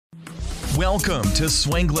Welcome to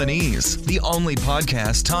Swanglinese, the only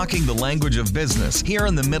podcast talking the language of business here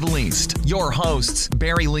in the Middle East. Your hosts,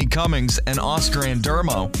 Barry Lee Cummings and Oscar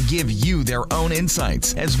Andermo, give you their own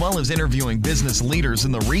insights, as well as interviewing business leaders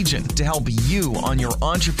in the region to help you on your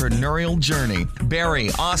entrepreneurial journey. Barry,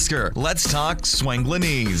 Oscar, let's talk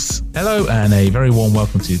Swanglinese. Hello, and a very warm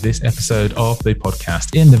welcome to this episode of the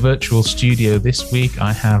podcast. In the virtual studio this week,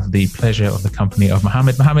 I have the pleasure of the company of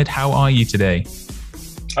Mohammed. Mohammed, how are you today?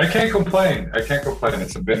 I can't complain.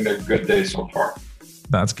 It's been a good day so far.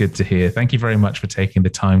 That's good to hear. Thank you very much for taking the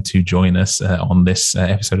time to join us on this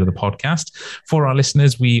episode of the podcast. For our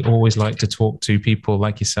listeners, we always like to talk to people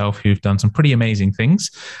like yourself who've done some pretty amazing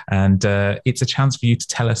things, and it's a chance for you to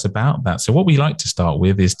tell us about that. So what we like to start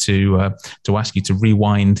with is to ask you to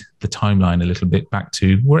rewind the timeline a little bit back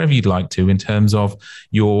to wherever you'd like to in terms of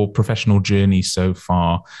your professional journey so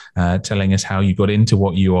far, telling us how you got into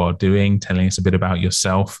what you are doing, telling us a bit about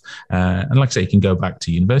yourself. And like I say, you can go back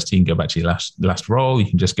to university, you can go back to your last role, you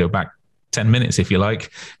can just go back 10 minutes if you like,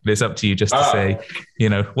 but it's up to you just to say,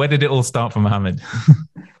 where did it all start for Mohammed?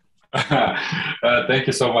 Thank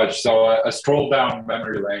you so much. So a stroll down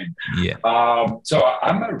memory lane. Yeah. So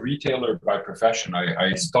I'm a retailer by profession.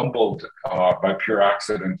 I stumbled by pure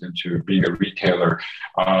accident into being a retailer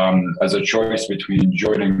as a choice between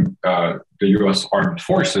joining the U.S. Armed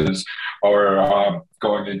Forces or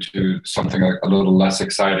going into something a little less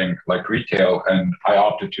exciting like retail. And I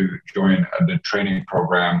opted to join the training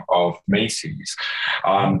program of Macy's.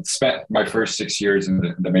 Spent my first 6 years in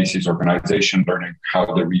the Macy's organization, learning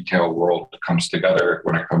how the retail world comes together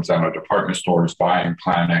when it comes down to department stores, buying,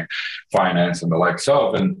 planning, finance, and the likes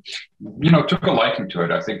of. And took a liking to it.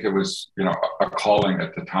 I think it was, a calling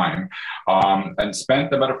at the time, and spent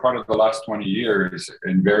the better part of the last 20 years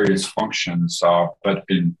in various functions, but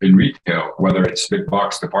in retail, whether it's big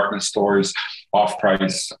box department stores,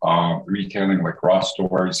 off-price retailing like Ross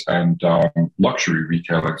stores, and luxury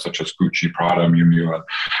retailing such as Gucci, Prada, Miu Miu,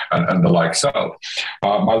 and the likes of.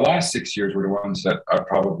 My last 6 years were the ones that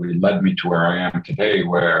probably led me to where I am today,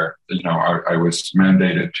 where I was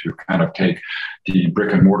mandated to kind of take the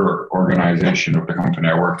brick and mortar organization of the company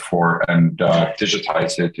I worked for and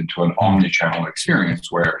digitize it into an omni-channel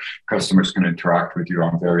experience where customers can interact with you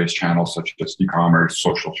on various channels such as e-commerce,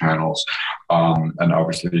 social channels, and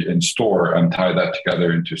obviously in store, and tie that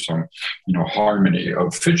together into some harmony of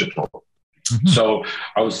phygital. Mm-hmm. So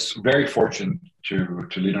I was very fortunate to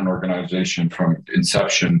lead an organization from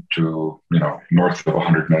inception to north of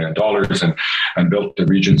 $100 million and built the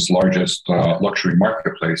region's largest luxury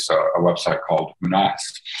marketplace, a website called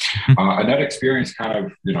Unas. And that experience kind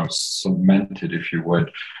of cemented, if you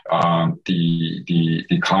would,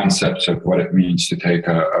 the concepts of what it means to take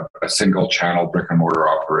a single channel brick and mortar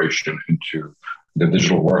operation into the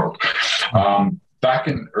digital world. Back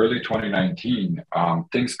in early 2019,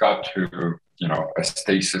 things got to a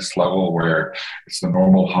stasis level where it's the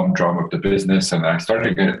normal humdrum of the business. And I started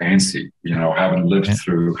to get antsy, having lived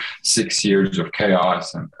through 6 years of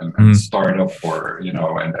chaos and startup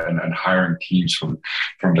and hiring teams from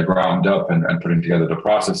the ground up and putting together the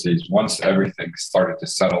processes. Once everything started to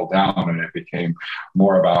settle down and it became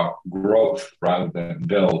more about growth rather than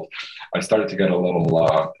build, I started to get a little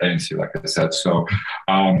antsy, like I said. So,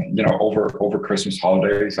 over Christmas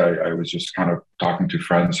holidays, I was just kind of talking to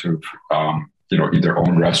friends who've either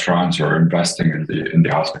own restaurants or investing in the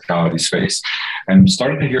hospitality space, and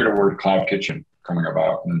started to hear the word cloud kitchen coming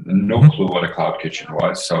about, and no clue what a cloud kitchen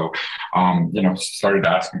was. So, started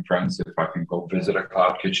asking friends if I can go visit a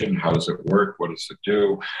cloud kitchen. How does it work? What does it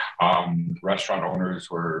do? Restaurant owners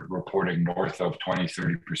were reporting north of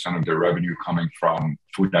 20-30% of their revenue coming from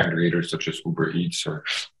food aggregators such as Uber Eats or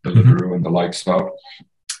Deliveroo and the likes of.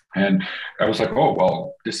 And I was like, oh,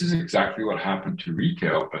 well, this is exactly what happened to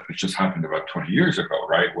retail, but it just happened about 20 years ago,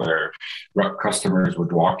 right? Where customers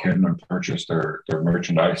would walk in and purchase their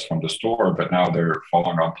merchandise from the store, but now they're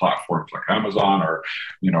falling on platforms like Amazon or,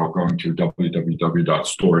 going to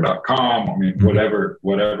www.store.com. I mean,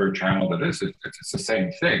 whatever channel that is, it's the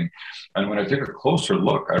same thing. And when I took a closer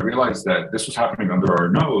look, I realized that this was happening under our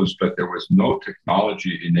nose, but there was no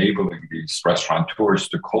technology enabling these restaurateurs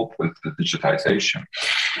to cope with the digitization.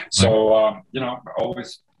 So,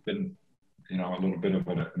 always been, a little bit of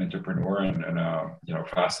an entrepreneur and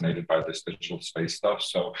fascinated by this digital space stuff.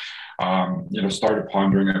 So, started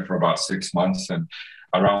pondering it for about 6 months. And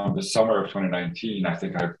around the summer of 2019, I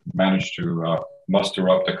think I managed to muster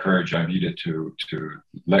up the courage I needed to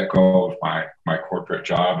let go of my corporate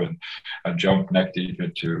job and jump neck deep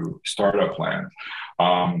into startup land.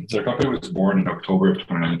 So the company was born in October of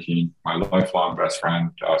 2019. My lifelong best friend,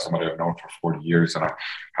 somebody I've known for 40 years, and I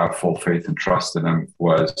have full faith and trust in him,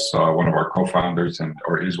 was one of our co-founders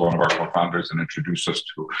or is one of our co-founders, and introduced us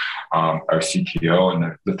to our CTO.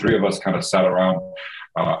 And the three of us kind of sat around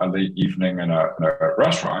a late evening in a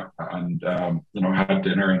restaurant and, had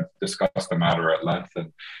dinner and discussed the matter at length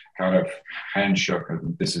and kind of handshook.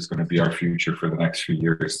 And this is going to be our future for the next few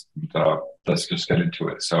years. And, let's just get into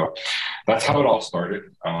it. So that's how it all started.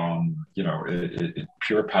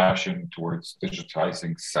 Pure passion towards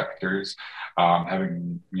digitizing sectors,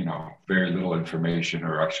 having, very little information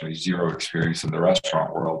or actually zero experience in the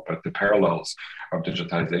restaurant world, but the parallels of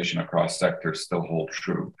digitization across sectors still hold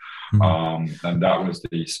true. And that was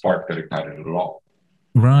the spark that ignited it all.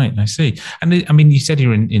 Right, I see. And I mean, you said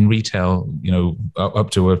you're in retail, up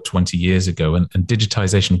to 20 years ago, and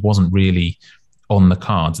digitization wasn't really on the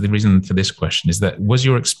cards. The reason for this question is that, was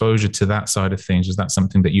your exposure to that side of things, was that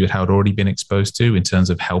something that you had already been exposed to in terms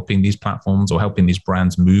of helping these platforms or helping these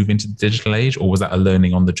brands move into the digital age, or was that a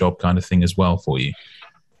learning on the job kind of thing as well for you?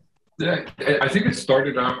 Yeah, I think it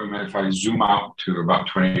started out, if I zoom out to about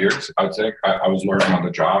 20 years, I'd say I was learning on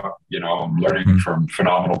the job, learning from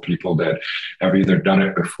phenomenal people that have either done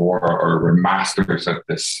it before or were masters at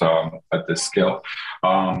this skill.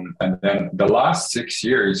 And then the last 6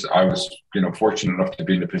 years, I was, fortunate enough to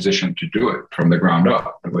be in a position to do it from the ground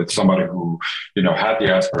up with somebody who, had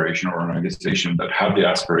the aspiration, or an organization that had the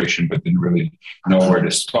aspiration, but didn't really know where to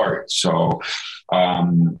start. So,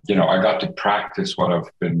 I got to practice what I've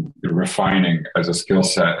been refining as a skill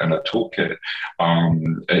set and a toolkit,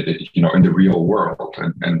 in the real world.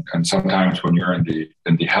 And sometimes when you're in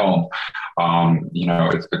the helm,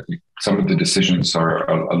 some of the decisions are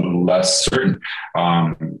a little less certain.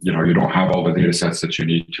 You don't have all the data sets that you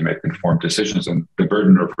need to make informed decisions, and the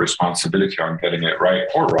burden of responsibility on getting it right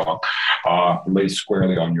or wrong lays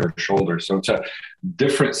squarely on your shoulders. So it's a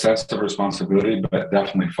different sense of responsibility, but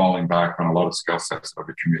definitely falling back on a lot of skill sets that I've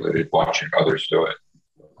accumulated watching others do it.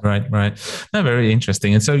 Right. No, very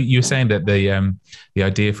interesting. And so you were saying that the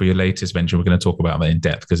idea for your latest venture, we're going to talk about that in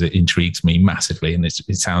depth because it intrigues me massively, and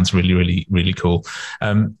it sounds really, really, really cool.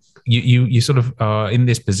 You sort of are in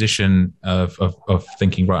this position of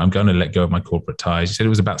thinking, right, I'm going to let go of my corporate ties. You said it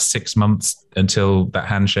was about 6 months until that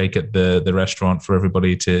handshake at the restaurant for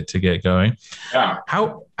everybody to get going. Yeah.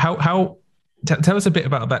 Tell us a bit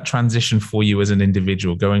about that transition for you as an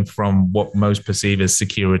individual, going from what most perceive as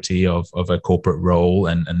security of a corporate role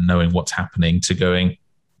and knowing what's happening to going,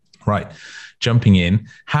 right, jumping in.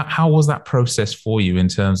 How was that process for you in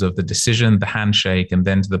terms of the decision, the handshake, and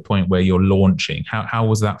then to the point where you're launching? How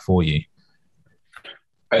was that for you?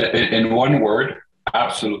 In one word,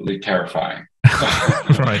 absolutely terrifying.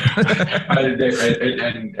 Right. and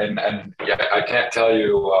yeah, I can't tell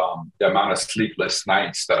you the amount of sleepless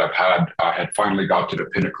nights that I've had. I had finally got to the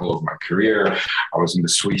pinnacle of my career. I was in the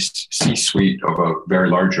C-suite of a very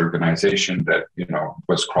large organization that,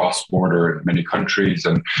 was cross-border in many countries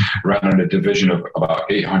and ran a division of about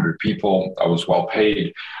 800 people. I was well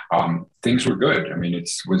paid. Things were good. I mean, it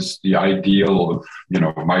was the ideal of,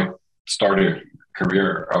 my started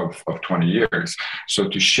career of 20 years. So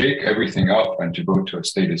to shake everything up and to go to a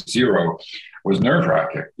state of zero was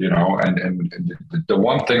nerve-wracking, and the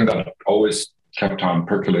one thing that always kept on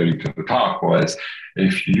percolating to the top was,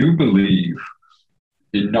 if you believe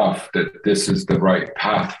enough that this is the right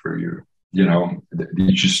path for you, you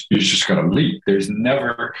just got to leap. There's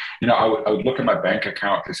never, I would look at my bank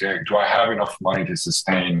account to say, do I have enough money to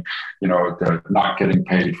sustain, the not getting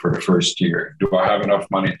paid for the first year? Do I have enough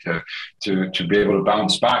money to be able to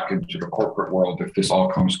bounce back into the corporate world if this all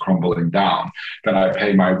comes crumbling down? Can I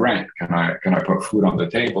pay my rent? Can I put food on the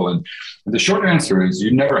table? And the short answer is,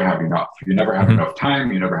 you never have enough. You never have enough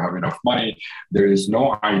time. You never have enough money. There is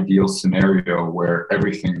no ideal scenario where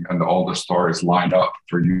everything and all the stars line up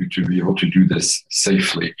for you to be able to do this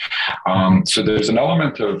safely. So there's an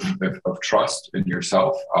element of trust in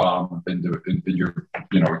yourself, in your,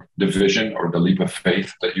 the vision or the leap of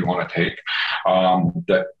faith that you want to take,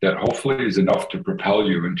 that hopefully is enough to propel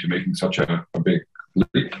you into making such a big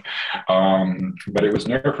leap. But it was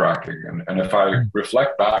nerve-wracking. And if I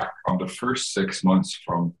reflect back on the first 6 months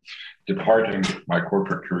from departing my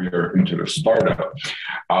corporate career into the startup,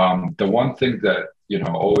 the one thing that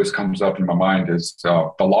always comes up in my mind is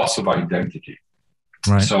the loss of identity.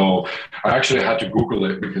 Right. So I actually had to Google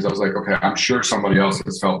it because I was like, okay, I'm sure somebody else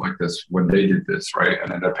has felt like this when they did this, right?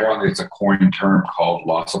 And then apparently it's a coined term called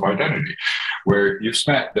loss of identity, where you've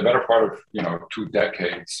spent the better part of 2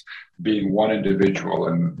 decades being one individual.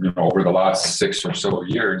 And, over the last 6 or so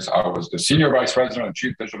years, I was the senior vice president and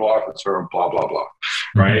chief digital officer of blah, blah, blah.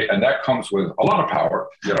 Right. And that comes with a lot of power,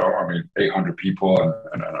 800 people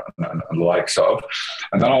and the likes of.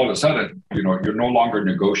 And then all of a sudden, you're no longer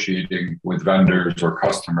negotiating with vendors or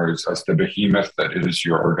customers as the behemoth that is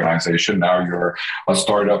your organization. Now you're a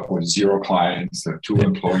startup with 0 clients and 2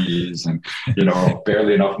 employees and,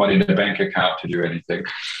 barely enough money in the bank account to do anything.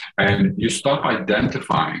 And you stop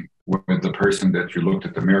identifying with the person that you looked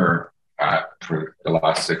at the mirror at for the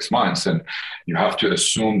last 6 months, and you have to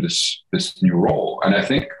assume this new role. And I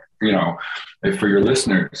think, for your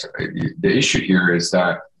listeners, the issue here is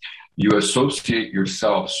that you associate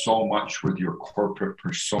yourself so much with your corporate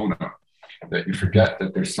persona that you forget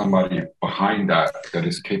that there's somebody behind that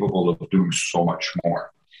is capable of doing so much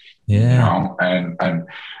more. Yeah. And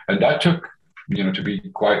that took, to be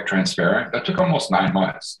quite transparent, that took almost 9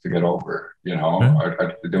 months to get over.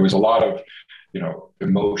 There was a lot of,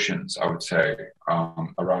 emotions, I would say,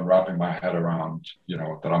 around wrapping my head around,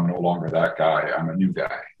 that I'm no longer that guy. I'm a new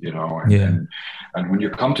guy, and when you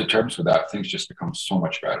come to terms with that, things just become so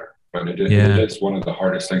much better. But it is one of the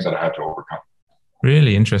hardest things that I had to overcome.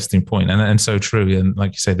 Really interesting point, and so true. And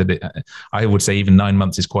like you say, that I would say even 9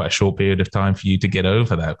 months is quite a short period of time for you to get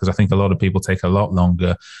over that, because I think a lot of people take a lot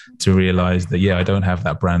longer to realize that, I don't have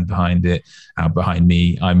that brand behind it, behind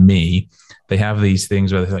me. I'm me. They have these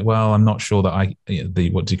things where they're like, well, I'm not sure that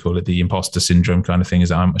the imposter syndrome kind of thing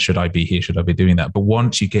is, should I be here? Should I be doing that? But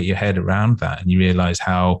once you get your head around that and you realize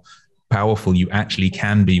how powerful you actually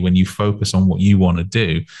can be when you focus on what you want to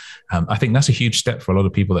do, I think that's a huge step for a lot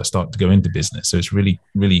of people that start to go into business. So it's really,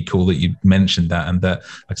 really cool that you mentioned that. And that,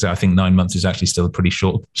 like I said, I think 9 months is actually still a pretty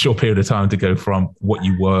short period of time to go from what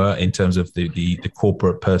you were in terms of the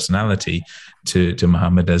corporate personality to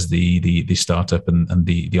Mohammed as the startup and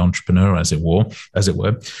the entrepreneur, as it were,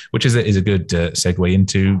 which is a good segue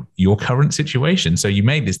into your current situation. So you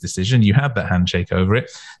made this decision, you had that handshake over it.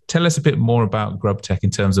 Tell us a bit more about GrubTech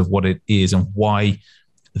in terms of what it is and why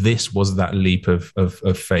this was that leap of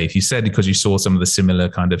faith. You said because you saw some of the similar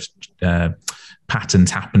kind of patterns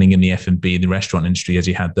happening in the F&B, the restaurant industry, as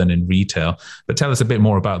you had done in retail. But tell us a bit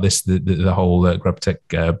more about this, the whole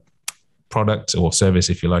GrubTech product or service,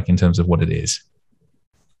 if you like, in terms of what it is.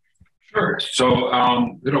 Sure. So,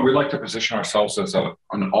 we like to position ourselves as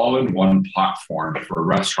an all-in-one platform for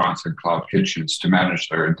restaurants and cloud kitchens to manage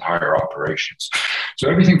their entire operations. So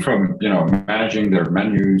everything from, managing their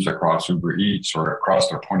menus across Uber Eats or across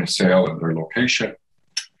their point of sale and their location,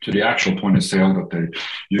 to the actual point of sale that they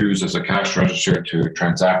use as a cash register to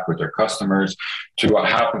transact with their customers, to what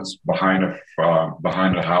happens behind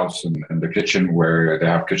the house and the kitchen, where they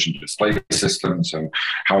have kitchen display systems and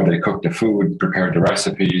how they cook the food, prepare the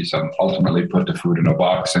recipes, and ultimately put the food in a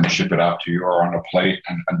box and ship it out to you or on a plate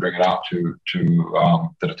and bring it out to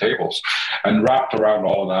the tables. And wrapped around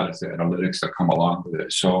all of that is the analytics that come along with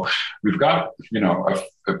it. So we've got,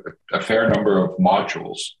 a fair number of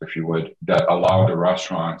modules, if you would, that allow the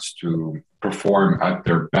restaurants to perform at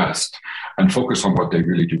their best and focus on what they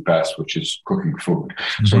really do best, which is cooking food.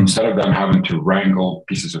 Mm-hmm. So instead of them having to wrangle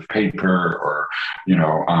pieces of paper or,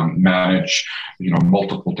 manage,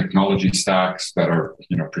 multiple technology stacks that are,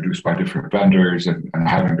 produced by different vendors and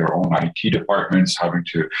having their own IT departments, having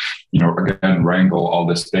to, again, wrangle all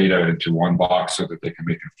this data into one box so that they can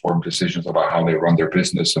make informed decisions about how they run their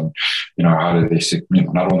business and, how do they,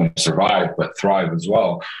 not only survive, but thrive as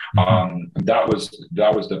well. Mm-hmm. That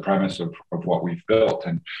was the premise of what we've built.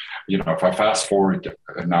 And, if I fast forward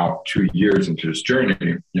now 2 years into this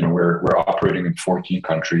journey, we're operating in 14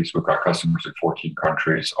 countries. We've got customers in 14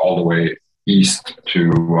 countries, all the way east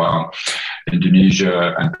to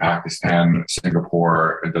Indonesia and Pakistan,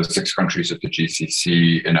 Singapore, the 6 countries of the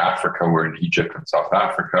GCC. In Africa, we're in Egypt and South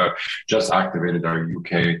Africa. Just activated our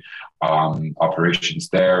UK operations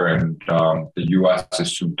there, and the US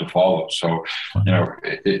is soon to follow. So,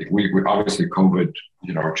 we obviously COVID,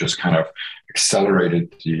 just kind of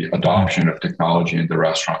accelerated the adoption of technology in the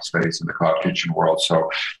restaurant space and the cloud kitchen world. So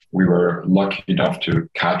we were lucky enough to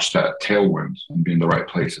catch that tailwind and be in the right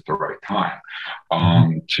place at the right time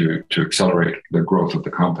to accelerate the growth of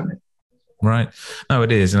the company. Right. No,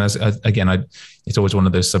 it is. And again, it's always one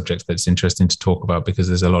of those subjects that's interesting to talk about, because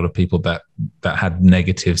there's a lot of people that that had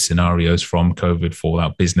negative scenarios from COVID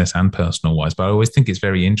fallout, business and personal wise. But I always think it's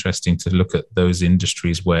very interesting to look at those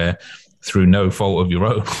industries where, through no fault of your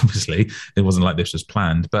own, obviously, it wasn't like this was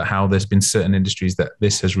planned, but how there's been certain industries that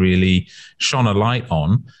this has really shone a light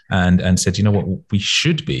on and said, you know what, we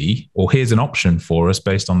should be, or here's an option for us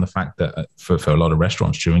based on the fact that for a lot of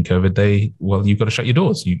restaurants during COVID, you've got to shut your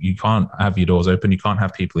doors. You can't have your doors open. You can't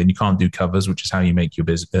have people in. You can't do covers, which is how you make your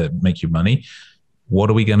money. What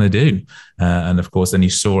are we going to do? And of course, then you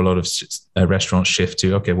saw a lot of restaurants shift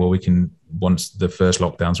to, okay, well, we can, once the first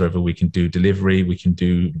lockdowns are over, we can do delivery, we can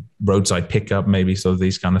do roadside pickup, maybe, so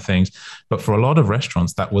these kind of things. But for a lot of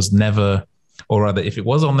restaurants, that was never, or rather, if it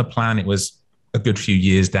was on the plan, it was a good few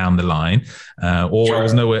years down the line, or sure. It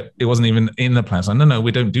was nowhere. It wasn't even in the plans. Like, no,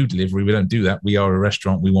 we don't do delivery. We don't do that. We are a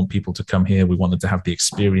restaurant. We want people to come here. We want them to have the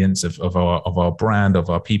experience of our brand, of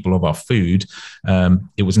our people, of our food.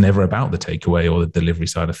 It was never about the takeaway or the delivery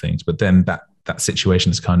side of things. But then that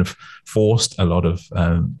situation has kind of forced a lot of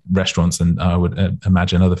restaurants, and I would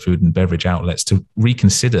imagine other food and beverage outlets, to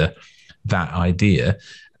reconsider that idea.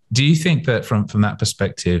 Do you think that from that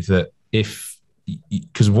perspective, that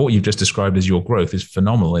because what you've just described as your growth is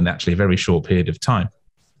phenomenal in actually a very short period of time,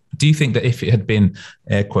 do you think that if it had been,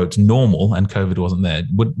 air quotes, normal and COVID wasn't there,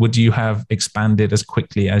 would you have expanded as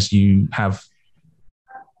quickly as you have?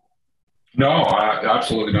 No,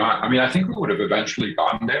 absolutely not. I mean, I think we would have eventually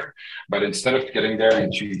gotten there, but instead of getting there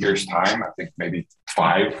in 2 years' time, I think maybe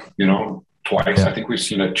 5, twice. Yeah. I think we've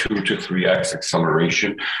seen a 2 to 3x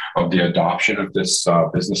acceleration of the adoption of this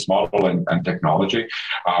business model and technology.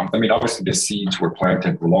 I mean, obviously the seeds were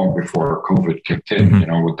planted long before COVID kicked in,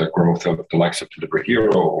 with the growth of the likes of Delivery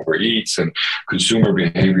Hero, Uber Eats, and consumer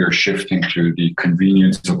behavior shifting to the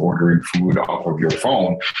convenience of ordering food off of your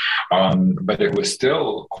phone. But it was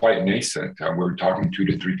still quite nascent. We're talking 2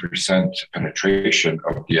 to 3% penetration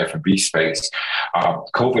of the F&B space.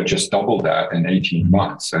 COVID just doubled that in 18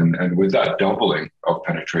 months. And with that doubling of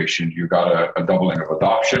penetration, you got a doubling of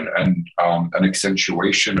adoption and an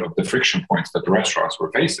accentuation of the friction points that the restaurants were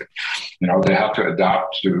facing. They have to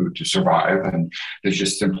adapt to survive, and they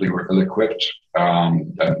just simply were ill-equipped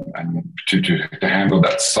and to handle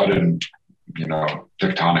that sudden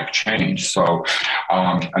tectonic change. So,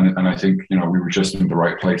 and I think, we were just in the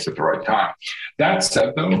right place at the right time. That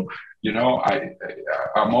said, though,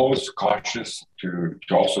 I'm always cautious to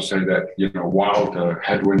also say that, while the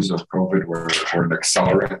headwinds of COVID were an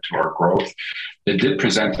accelerant to our growth, it did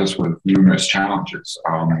present us with numerous challenges.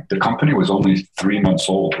 The company was only 3 months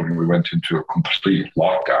old when we went into a complete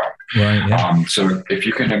lockdown. Right, yeah. So if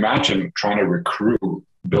you can imagine trying to recruit,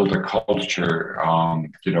 build a culture,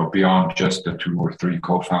 beyond just the 2 or 3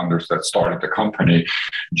 co-founders that started the company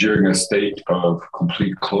during a state of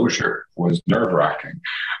complete closure was nerve-wracking.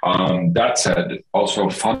 That said, also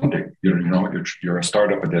funding. You're a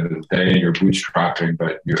startup at the end of the day. You're bootstrapping,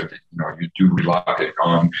 but you do rely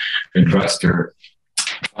on investor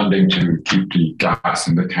funding to keep the gas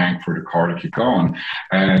in the tank for the car to keep going.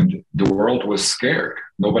 And the world was scared.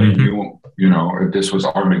 Nobody knew, if this was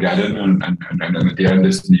Armageddon and at the end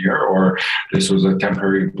this year, or this was a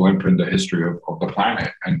temporary blimp in the history of the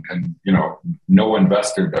planet. And no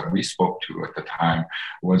investor that we spoke to at the time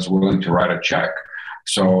was willing to write a check.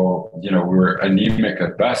 So, we were anemic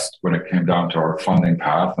at best when it came down to our funding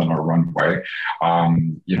path and our runway.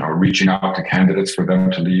 Reaching out to candidates for them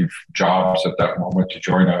to leave jobs at that moment to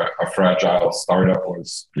join a fragile startup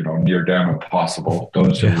was, near damn impossible.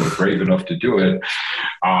 Those who were brave enough to do it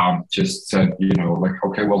just said,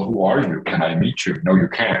 okay, well, who are you? Can I meet you? No, you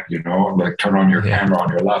can't, turn on your camera on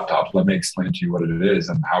your laptop. Let me explain to you what it is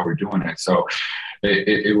and how we're doing it. So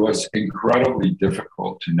it was incredibly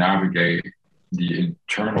difficult to navigate the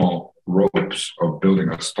internal ropes of building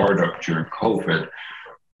a startup during COVID,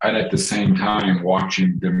 and at the same time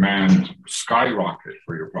watching demand skyrocket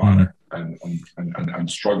for your product and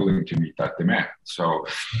struggling to meet that demand. So,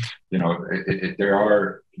 there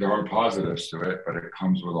are positives to it, but it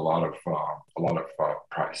comes with a lot of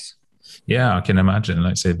price. Yeah, I can imagine.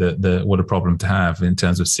 Like, say, what a problem to have in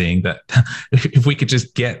terms of seeing that if we could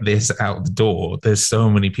just get this out the door, there's so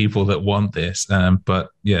many people that want this. But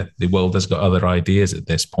yeah, the world has got other ideas at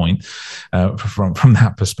this point. From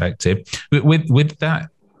that perspective, with that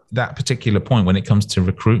particular point, when it comes to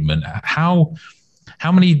recruitment, how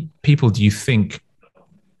many people do you think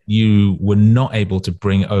you were not able to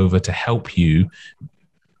bring over to help you?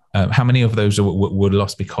 How many of those were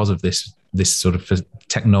lost because of this sort of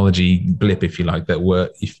technology blip, if you like, that were,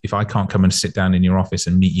 if I can't come and sit down in your office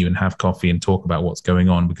and meet you and have coffee and talk about what's going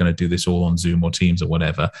on, we're going to do this all on Zoom or Teams or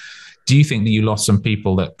whatever. Do you think that you lost some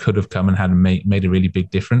people that could have come and had made a really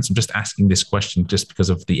big difference? I'm just asking this question just because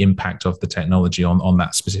of the impact of the technology on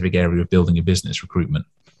that specific area of building a business, recruitment.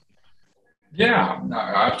 Yeah, no,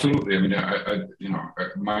 absolutely. I mean,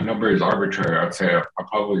 my number is arbitrary. I'd say I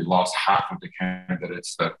probably lost half of the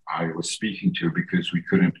candidates that I was speaking to because we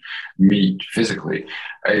couldn't meet physically.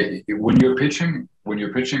 When you're pitching,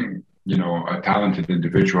 a talented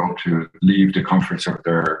individual to leave the comforts of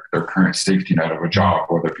their current safety net of a job,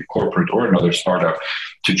 whether it be corporate or another startup,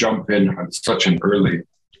 to jump in at such an early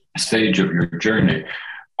stage of your journey,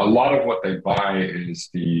 a lot of what they buy is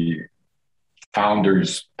the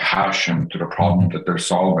founder's passion to the problem that they're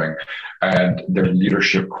solving and their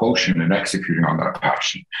leadership quotient in executing on that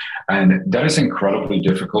passion. And that is incredibly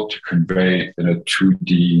difficult to convey in a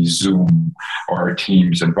 2D Zoom or a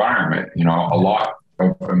Teams environment. A lot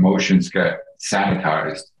of emotions get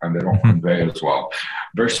sanitized and they don't convey as well.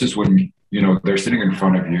 Versus when they're sitting in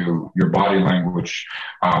front of you, your body language,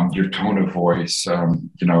 your tone of voice,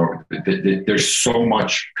 there's so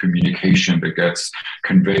much communication that gets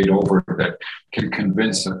conveyed over that can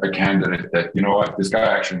convince a candidate that, this guy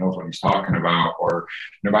actually knows what he's talking about, or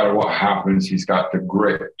no matter what happens, he's got the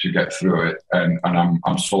grit to get through it. And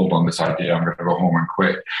I'm sold on this idea. I'm going to go home and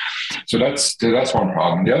quit. So that's one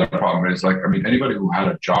problem. The other problem is anybody who had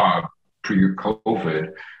a job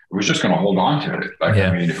pre-COVID was just going to hold on to it.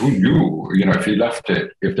 I mean, who knew, if he left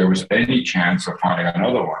it, if there was any chance of finding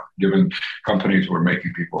another one, given companies were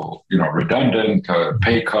making people, redundant,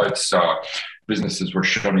 pay cuts, businesses were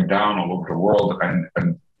shutting down all over the world.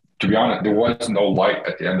 And to be honest, there was no light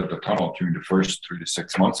at the end of the tunnel during the first 3 to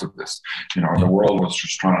 6 months of this. The world was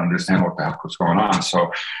just trying to understand what the heck was going on.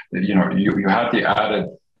 So, you had the added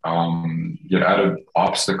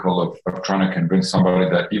obstacle of trying to convince somebody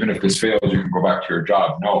that even if this fails, you can go back to your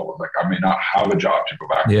job. No, I may not have a job to go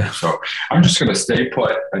back to. So I'm just going to stay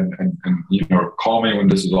put and call me when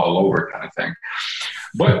this is all over, kind of thing.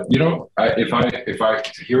 But if I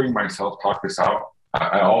hearing myself talk this out,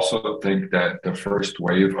 I also think that the first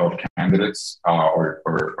wave of candidates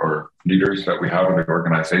or leaders that we have in the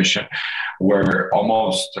organization were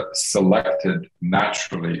almost selected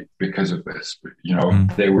naturally because of this.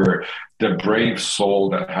 They were the brave soul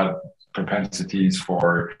that had propensities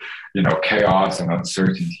for chaos and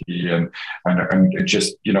uncertainty and it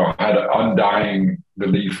just had an undying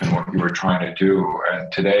belief in what you were trying to do.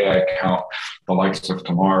 And today I count the likes of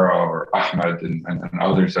Tamara or Ahmed and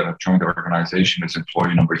others that have joined the organization as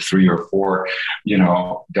employee number 3 or 4,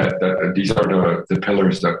 that these are the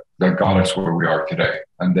pillars that got us where we are today.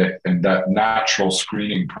 And that natural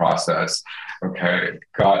screening process,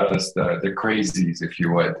 got us the crazies, if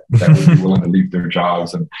you would, that would be willing to leave their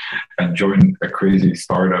jobs and join a crazy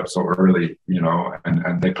startup so early,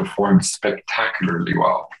 and they performed spectacularly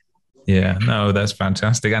well. Yeah, no, that's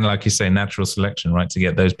fantastic. And like you say, natural selection, right? To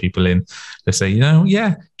get those people in to say,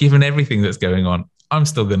 given everything that's going on, I'm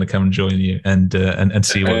still going to come and join you and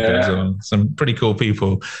see what goes on. Some pretty cool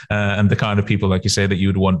people, and the kind of people, like you say, that you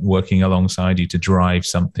would want working alongside you to drive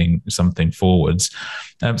something forwards.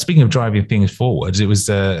 Speaking of driving things forwards, it was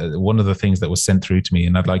one of the things that was sent through to me,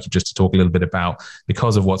 and I'd like you just to talk a little bit about,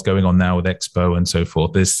 because of what's going on now with Expo and so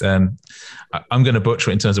forth. This I'm going to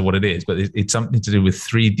butcher it in terms of what it is, but it's something to do with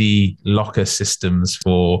 3D locker systems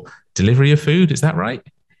for delivery of food. Is that right?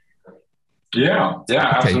 Yeah, okay.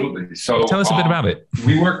 Absolutely. So tell us a bit about it.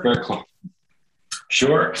 We work very close.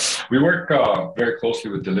 Sure. We work very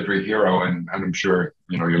closely with Delivery Hero, and I'm sure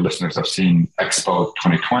your listeners have seen Expo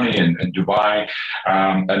 2020 in Dubai.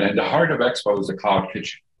 And at the heart of Expo is the Cloud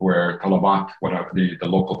Kitchen, where Talabat, the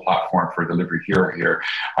local platform for Delivery Hero here,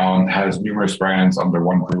 has numerous brands under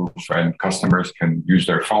one roof, and customers can use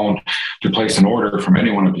their phone to place an order from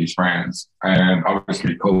any one of these brands. And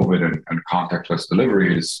obviously, COVID and contactless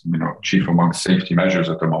delivery is chief among safety measures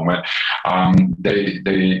at the moment.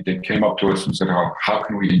 They came up to us and said, how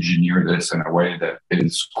can we engineer this in a way that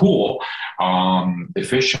is cool,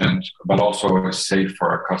 efficient, but also is safe for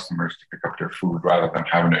our customers to pick up their food rather than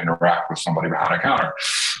having to interact with somebody behind a counter.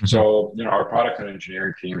 So, our product and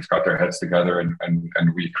engineering teams got their heads together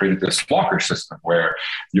and we created this locker system where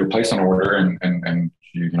you place an order and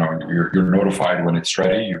you're notified when it's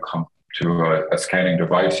ready. You come to a scanning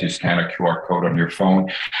device, you scan a QR code on your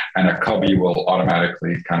phone, and a cubby will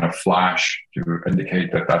automatically kind of flash to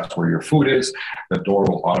indicate that that's where your food is. The door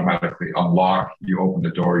will automatically unlock. You open the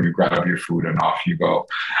door, you grab your food, and off you go.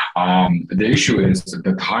 The issue is that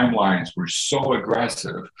the timelines were so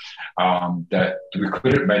aggressive that we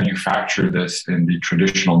couldn't manufacture this in the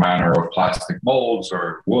traditional manner of plastic molds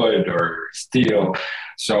or wood or steel.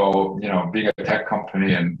 So, being a tech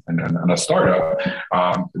company and a startup,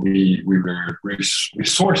 we were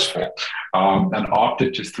resourceful and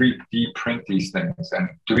opted to 3D print these things. And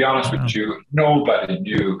to be honest with you, nobody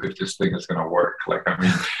knew if this thing is going to work. Like, I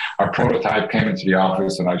mean, our prototype came into the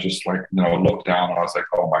office and I just looked down and I was like,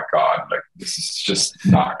 oh my God, like this is just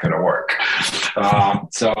not going to work.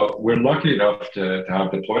 So we're lucky enough to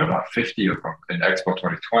have deployed about 50 of them in Expo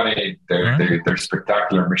 2020. They're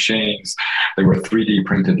spectacular machines. They were 3D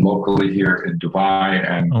printed locally here in Dubai.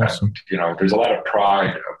 And, awesome. There's a lot of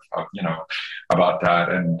pride about that.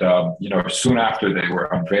 And, soon after they were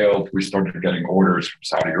unveiled, we started getting orders from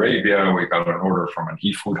Saudi Arabia. We got an order from an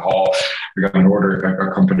e-food hall. We got an order,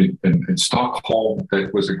 a company in Stockholm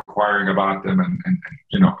that was inquiring about them, and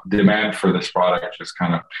demand for this product just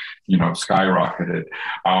kind of, skyrocketed.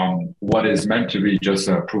 What is meant to be just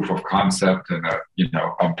a proof of concept and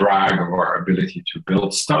a brag of our ability to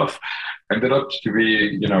build stuff ended up to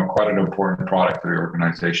be, quite an important product to the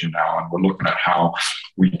organization now. And we're looking at how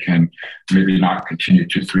we can maybe not continue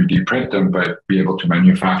to 3D print them, but be able to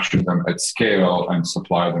manufacture them at scale and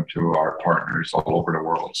supply them to our partners all over the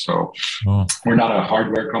world. So we're not a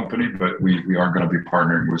hardware company, but we are going to be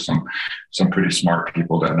partnering with some pretty smart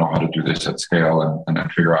people that know how to do this at scale and then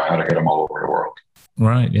figure out how to get them all over the world.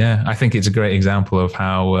 Right. Yeah. I think it's a great example of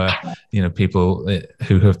how, people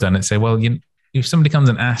who have done it say, well, if somebody comes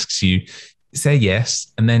and asks you, say yes,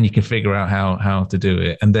 and then you can figure out how to do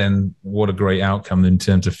it. And then what a great outcome in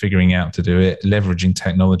terms of figuring out to do it, leveraging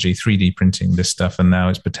technology, 3D printing this stuff. And now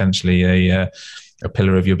it's potentially a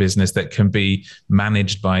pillar of your business that can be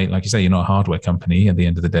managed by, like you say, you're not a hardware company at the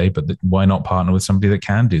end of the day, but why not partner with somebody that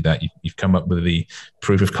can do that? You've come up with the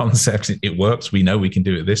proof of concept. It works. We know we can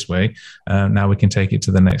do it this way. Now we can take it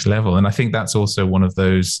to the next level. And I think that's also one of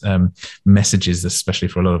those messages, especially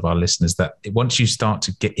for a lot of our listeners, that once you start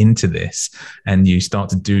to get into this and you start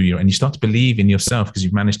to and you start to believe in yourself because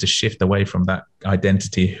you've managed to shift away from that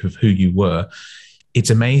identity of who you were,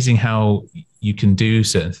 it's amazing how you can do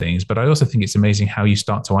certain things, but I also think it's amazing how you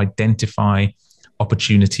start to identify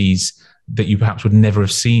opportunities that you perhaps would never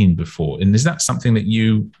have seen before. And is that something that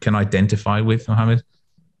you can identify with, Mohammed?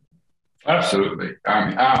 Absolutely.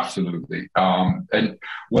 Absolutely. And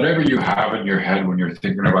whatever you have in your head when you're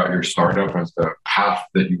thinking about your startup as the path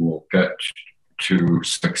that you will get to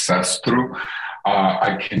success through,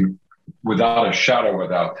 I can, without a shadow of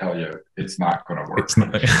a doubt, tell you it's not going to work. It's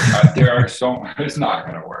not. It's not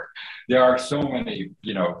going to work. There are so many,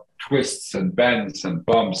 twists and bends and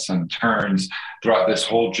bumps and turns throughout this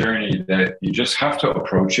whole journey that you just have to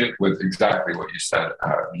approach it with exactly what you said.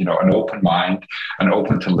 An open mind, and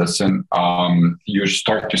open to listen. You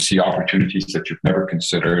start to see opportunities that you've never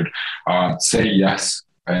considered. Say yes,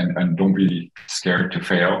 and don't be scared to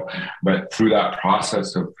fail. But through that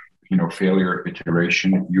process of failure,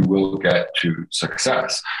 iteration, you will get to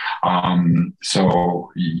success.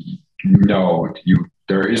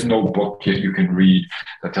 There is no book yet you can read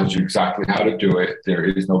that tells you exactly how to do it. There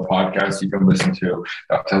is no podcast you can listen to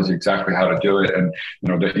that tells you exactly how to do it. And,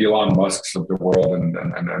 the Elon Musks of the world and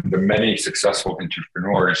the many successful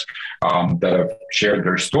entrepreneurs that have shared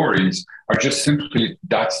their stories are just simply,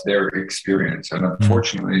 that's their experience. And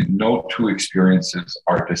unfortunately, no two experiences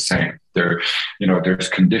are the same. There's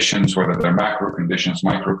conditions, whether they're macro conditions,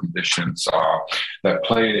 micro conditions, that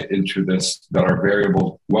play into this, that are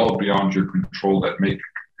variable well beyond your control, that make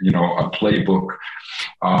a playbook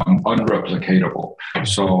unreplicatable.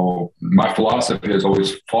 So my philosophy is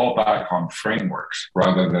always fall back on frameworks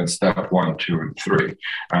rather than step 1, 2, and 3.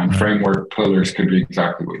 And framework pillars could be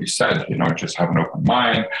exactly what you said. Just have an open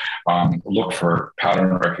mind, look for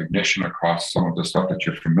pattern recognition across some of the stuff that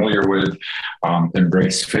you're familiar with,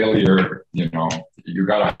 embrace failure. You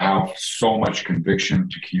got to have so much conviction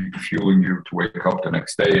to keep fueling you to wake up the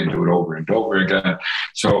next day and do it over and over again.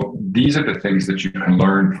 So these are the things that you can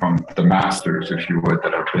learn from the masters, if you would,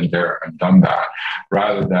 that have been there and done that,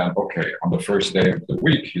 rather than, okay, on the first day of the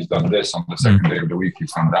week, he's done this. On the second day of the week,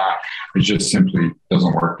 he's done that. It just simply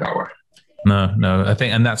doesn't work that way. No, I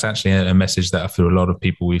think, and that's actually a message that through a lot of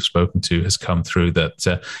people we've spoken to has come through,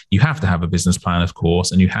 that you have to have a business plan, of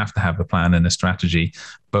course, and you have to have a plan and a strategy,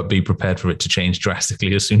 but be prepared for it to change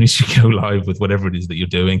drastically as soon as you go live with whatever it is that you're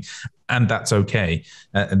doing. And that's okay.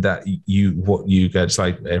 What you guys,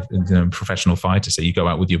 like professional fighters say, you go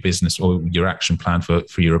out with your business or your action plan for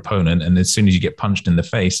your opponent. And as soon as you get punched in the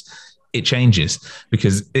face, it changes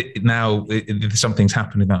because now something's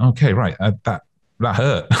happening. Okay, right. that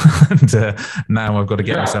hurt. And now I've got to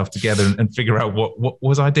get myself together and figure out what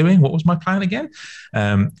was I doing? What was my plan again?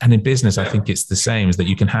 And in business, I think it's the same, is that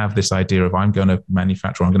you can have this idea of I'm going to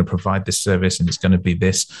manufacture, I'm going to provide this service and it's going to be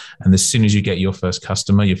this. And as soon as you get your first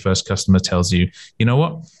customer tells you, you know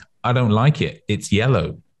what? I don't like it. It's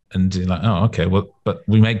yellow. And you're like, oh, okay, well, but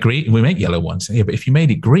we make yellow ones. Yeah, but if you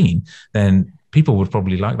made it green, then people would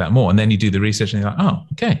probably like that more. And then you do the research and you're like, oh,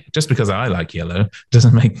 okay, just because I like yellow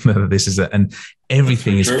doesn't make that this is it. And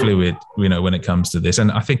everything is fluid, when it comes to this.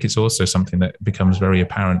 And I think it's also something that becomes very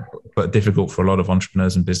apparent, but difficult for a lot of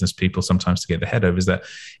entrepreneurs and business people sometimes to get their head over, is that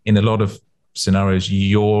in a lot of scenarios,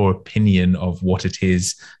 your opinion of what it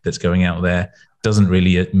is that's going out there doesn't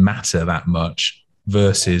really matter that much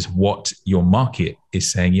versus what your market is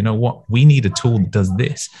saying. You know what? We need a tool that does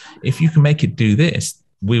this. If you can make it do this,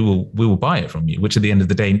 we will buy it from you, which at the end of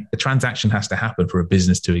the day, the transaction has to happen for a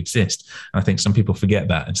business to exist. And I think some people forget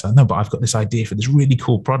that and say, no, but I've got this idea for this really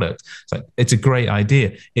cool product. It's like, it's a great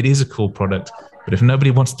idea. It is a cool product, but if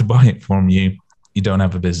nobody wants to buy it from you, you don't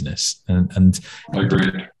have a business. And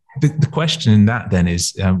Agreed. The question in that then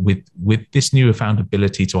is, with this newfound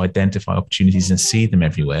ability to identify opportunities and see them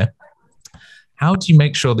everywhere, how do you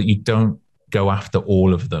make sure that you don't go after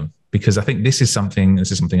all of them? Because I think this is something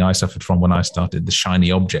I suffered from when I started, the shiny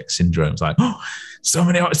object syndrome. It's like, so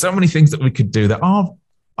many things that we could do that are,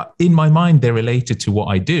 in my mind, they're related to what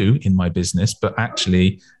I do in my business, but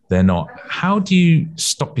actually they're not. How do you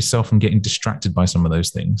stop yourself from getting distracted by some of those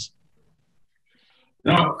things?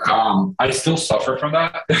 No, I still suffer from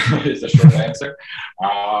that is the short answer.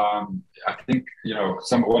 I think,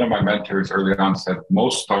 one of my mentors early on said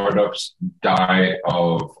most startups die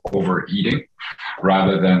of overeating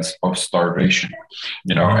rather than of starvation,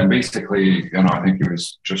 and basically, I think he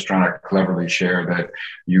was just trying to cleverly share that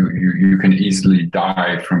you can easily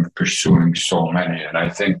die from pursuing so many. And I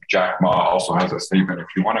think Jack Ma also has a statement: if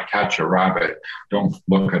you want to catch a rabbit, don't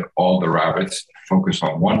look at all the rabbits, focus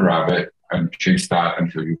on one rabbit and chase that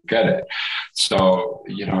until you get it. So,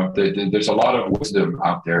 there's a lot of wisdom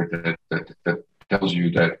out there that tells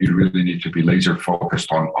you that you really need to be laser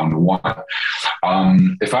focused on the one.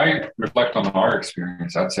 If I reflect on our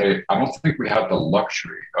experience, I'd say I don't think we had the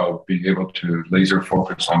luxury of being able to laser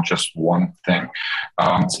focus on just one thing,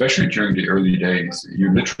 especially during the early days.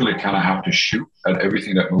 You literally kind of have to shoot at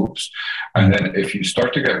everything that moves. And then if you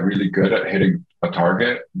start to get really good at hitting a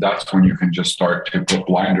target, that's when you can just start to put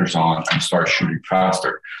blinders on and start shooting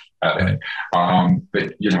faster at it.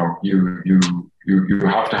 But you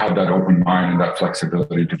have to have that open mind and that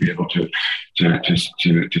flexibility to be able to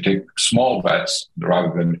take small bets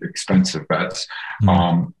rather than expensive bets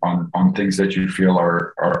on things that you feel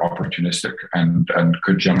are opportunistic and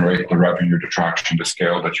could generate the revenue, the traction, the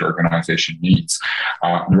scale that your organization needs,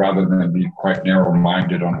 rather than be quite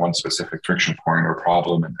narrow-minded on one specific friction point or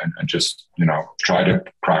problem and just try to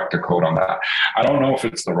crack the code on that. I don't know if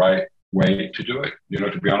it's the right way to do it.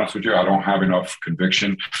 To be honest with you, I don't have enough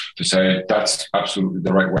conviction to say that's absolutely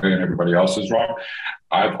the right way and everybody else is wrong.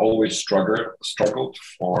 I've always struggled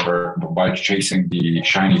by chasing the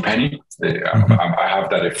shiny penny. I have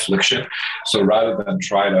that affliction. So rather than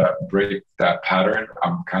try to break that pattern,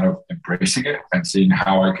 I'm kind of embracing it and seeing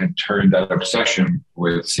how I can turn that obsession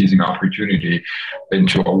with seizing opportunity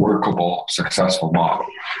into a workable, successful model.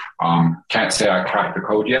 Can't say I cracked the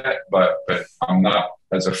code yet, but I'm not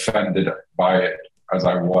as offended by it as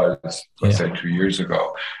I was, let's say, 2 years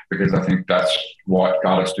ago, because I think that's what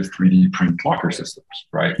got us to 3D print locker systems,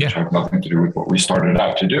 right? Which have nothing to do with what we started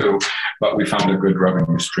out to do, but we found a good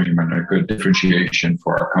revenue stream and a good differentiation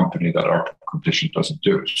for our company that our competition doesn't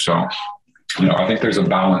do. So, I think there's a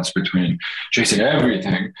balance between chasing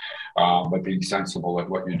everything, but being sensible at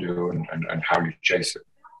what you do and how you chase it.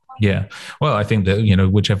 Yeah. Well, I think that,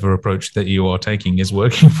 whichever approach that you are taking is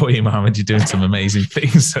working for you, Mohammed. You're doing some amazing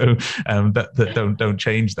things. So that don't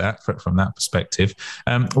change that from that perspective.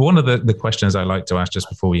 One of the questions I like to ask just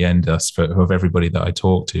before we end of everybody that I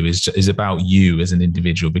talk to is about you as an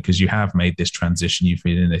individual, because you have made this transition. You've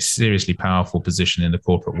been in a seriously powerful position in the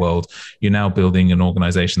corporate world. You're now building an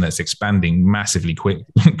organization that's expanding massively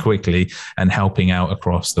quickly and helping out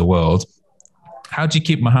across the world. How do you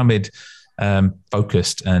keep Mohammed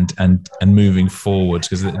focused and moving forward?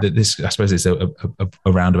 Because this, I suppose, is a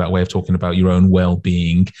roundabout way of talking about your own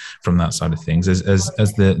well-being from that side of things. As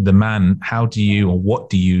the man, how do you, or what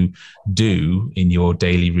do you do in your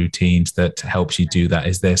daily routines that helps you do that?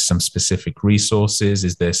 Is there some specific resources?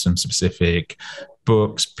 Is there some specific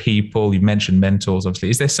books, people? You mentioned mentors,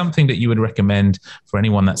 obviously. Is there something that you would recommend for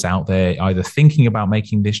anyone that's out there, either thinking about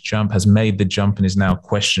making this jump, has made the jump and is now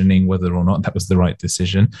questioning whether or not that was the right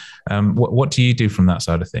decision? What do you do from that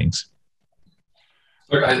side of things?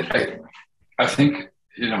 Look, I think,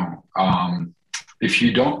 if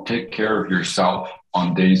you don't take care of yourself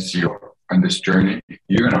on day zero on this journey,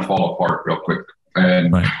 you're going to fall apart real quick.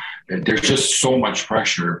 And right. There's just so much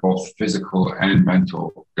pressure, both physical and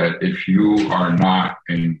mental, that if you are not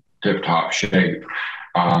in tip-top shape,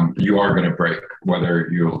 you are going to break. Whether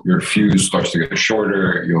your fuse starts to get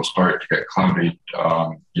shorter, you'll start to get cloudy,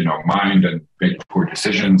 mind and make poor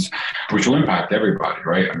decisions, which will impact everybody,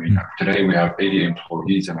 right? I mean, today we have 80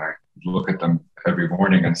 employees, and I look at them every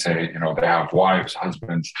morning and say, they have wives,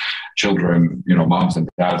 husbands, children, moms and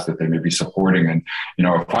dads that they may be supporting. And,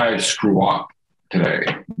 if I screw up today,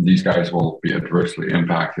 these guys will be adversely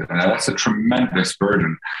impacted. And that's a tremendous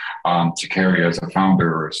burden to carry as a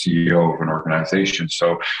founder or a CEO of an organization.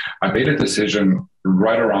 So I made a decision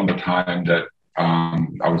right around the time that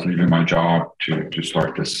I was leaving my job to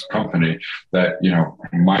start this company, that,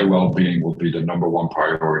 my well-being will be the number one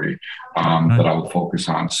priority that I will focus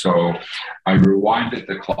on. So I rewinded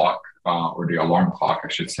the clock, or the alarm clock, I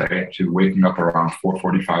should say, to waking up around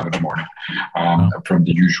 4:45 in the morning from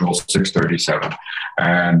the usual 6:37.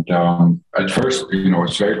 And at first,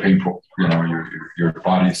 it's very painful. Your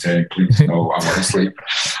body's saying, please, no, I want to sleep.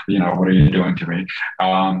 What are you doing to me?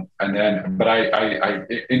 But I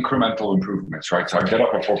incremental improvements, right? So I get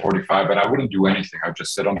up at 4:45, but I wouldn't do anything. I'd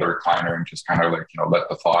just sit on the recliner and just kind of let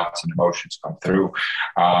the thoughts and emotions come through.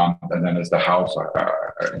 And then as the house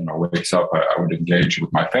wakes up, I would engage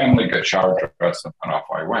with my family, get showered, dressed, and off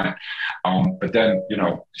I went. But then,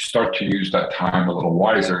 start to use that time a little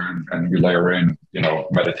wiser, and you layer in,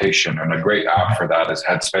 meditation. And a great app for that is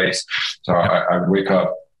Headspace. So I would wake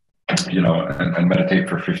up, and meditate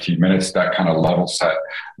for 15 minutes. That kind of level set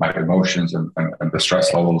my emotions and the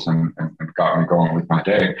stress levels and got me going with my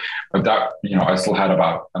day. But that, I still had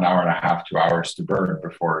about an hour and a half, 2 hours to burn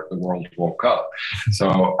before the world woke up.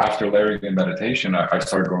 So after layering in meditation, I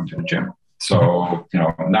started going to the gym. So,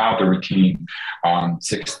 now the routine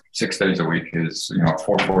 6 days a week is,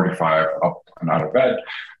 4:45 up and out of bed,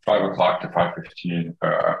 5 o'clock to 5:15,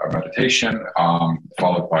 a meditation,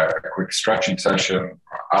 followed by a quick stretching session,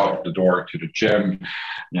 out the door to the gym.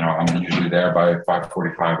 I'm usually there by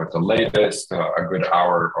 5:45 at the latest, a good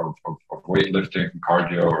hour of weightlifting,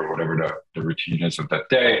 cardio, or whatever the routine is of that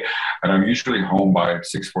day. And I'm usually home by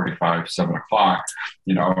 6:45, 7 o'clock,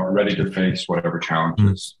 ready to face whatever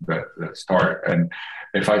challenges that start. And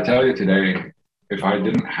if I tell you today, if I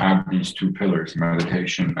didn't have these two pillars,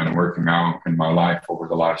 meditation and working out, in my life over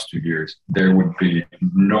the last 2 years, there would be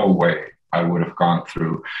no way I would have gone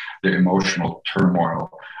through the emotional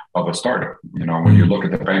turmoil of a startup. When you look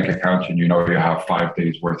at the bank account and you have 5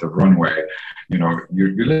 days worth of runway,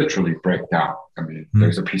 you literally break down. I mean,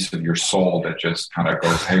 there's a piece of your soul that just kind of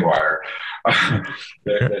goes haywire.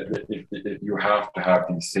 You have to have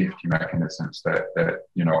these safety mechanisms that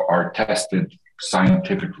are tested,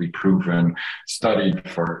 scientifically proven, studied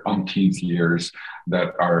for umpteen years,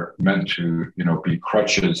 that are meant to be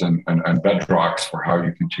crutches and bedrocks for how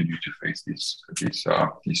you continue to face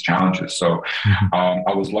these challenges. So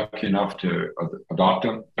I was lucky enough to adopt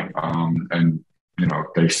them, and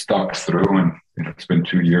they stuck through. And it's been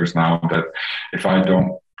 2 years now that if I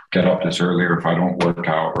don't get up this early, or if I don't work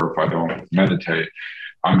out, or if I don't meditate,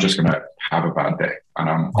 I'm just gonna have a bad day. And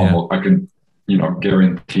I can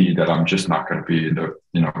guarantee that I'm just not going to be in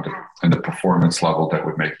the performance level that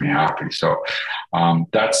would make me happy. So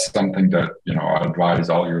that's something that, I advise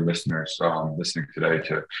all your listeners listening today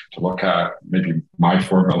to look at. Maybe my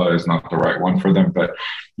formula is not the right one for them, but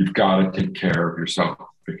you've got to take care of yourself,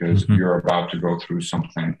 because you're about to go through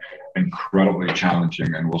something incredibly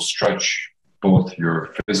challenging and will stretch both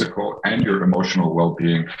your physical and your emotional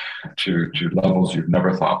well-being to levels you've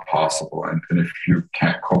never thought possible. And if you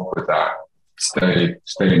can't cope with that, stay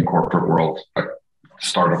in corporate world.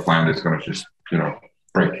 Startup land is going to just,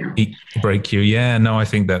 break you. Yeah, no, I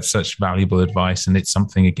think that's such valuable advice. And it's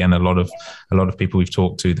something, again, a lot of people we've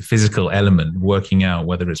talked to, the physical element, working out,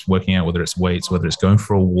 whether it's weights, whether it's going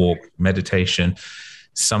for a walk, meditation,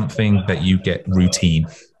 something that you get routine.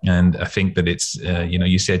 And I think that it's,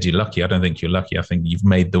 you said you're lucky. I don't think you're lucky. I think you've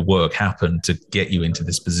made the work happen to get you into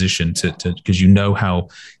this position because you know how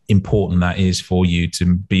important that is for you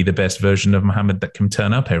to be the best version of Mohammed that can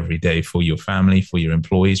turn up every day for your family, for your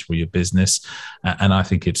employees, for your business. And I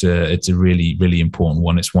think it's a really, really important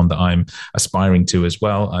one. It's one that I'm aspiring to as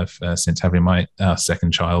well. I've, since having my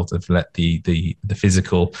second child, I've let the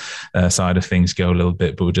physical side of things go a little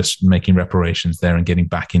bit, but we're just making reparations there and getting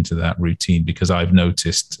back into that routine, because I've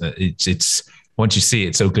noticed it's once you see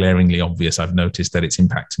it so glaringly obvious, I've noticed that it's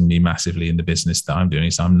impacting me massively in the business that I'm doing.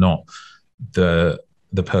 So I'm not the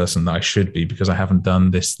the person that I should be because I haven't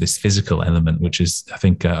done this physical element, which is, I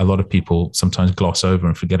think a lot of people sometimes gloss over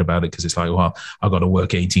and forget about it because it's like, well, I've got to work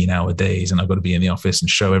 18-hour days and I've got to be in the office and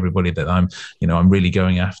show everybody that I'm really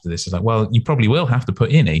going after this. It's like, well, you probably will have to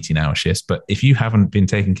put in 18-hour shifts, but if you haven't been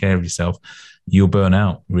taking care of yourself, you'll burn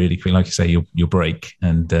out really quick. Like you say, you'll break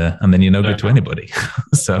and then you're no good to anybody.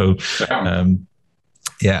 So,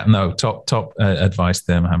 top advice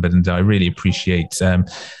there, Mohammed, and I really appreciate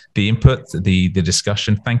the input, the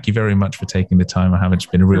discussion. Thank you very much for taking the time. It's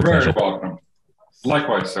been a real pleasure. You're very welcome.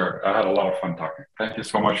 Likewise, sir. I had a lot of fun talking. Thank you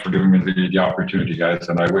so much for giving me the opportunity, guys.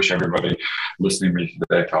 And I wish everybody listening to me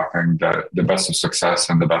today talking the best of success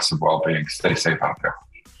and the best of well-being. Stay safe out there.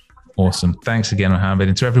 Awesome. Thanks again, Mohammed.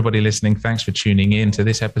 And to everybody listening, thanks for tuning in to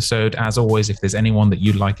this episode. As always, if there's anyone that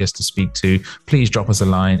you'd like us to speak to, please drop us a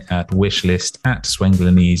line at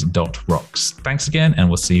wishlist@swanglinese.rocks. Thanks again, and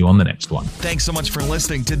we'll see you on the next one. Thanks so much for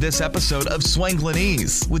listening to this episode of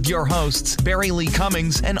Swanglinese with your hosts, Barry Lee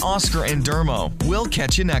Cummings and Oscar Andermo. We'll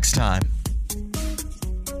catch you next time.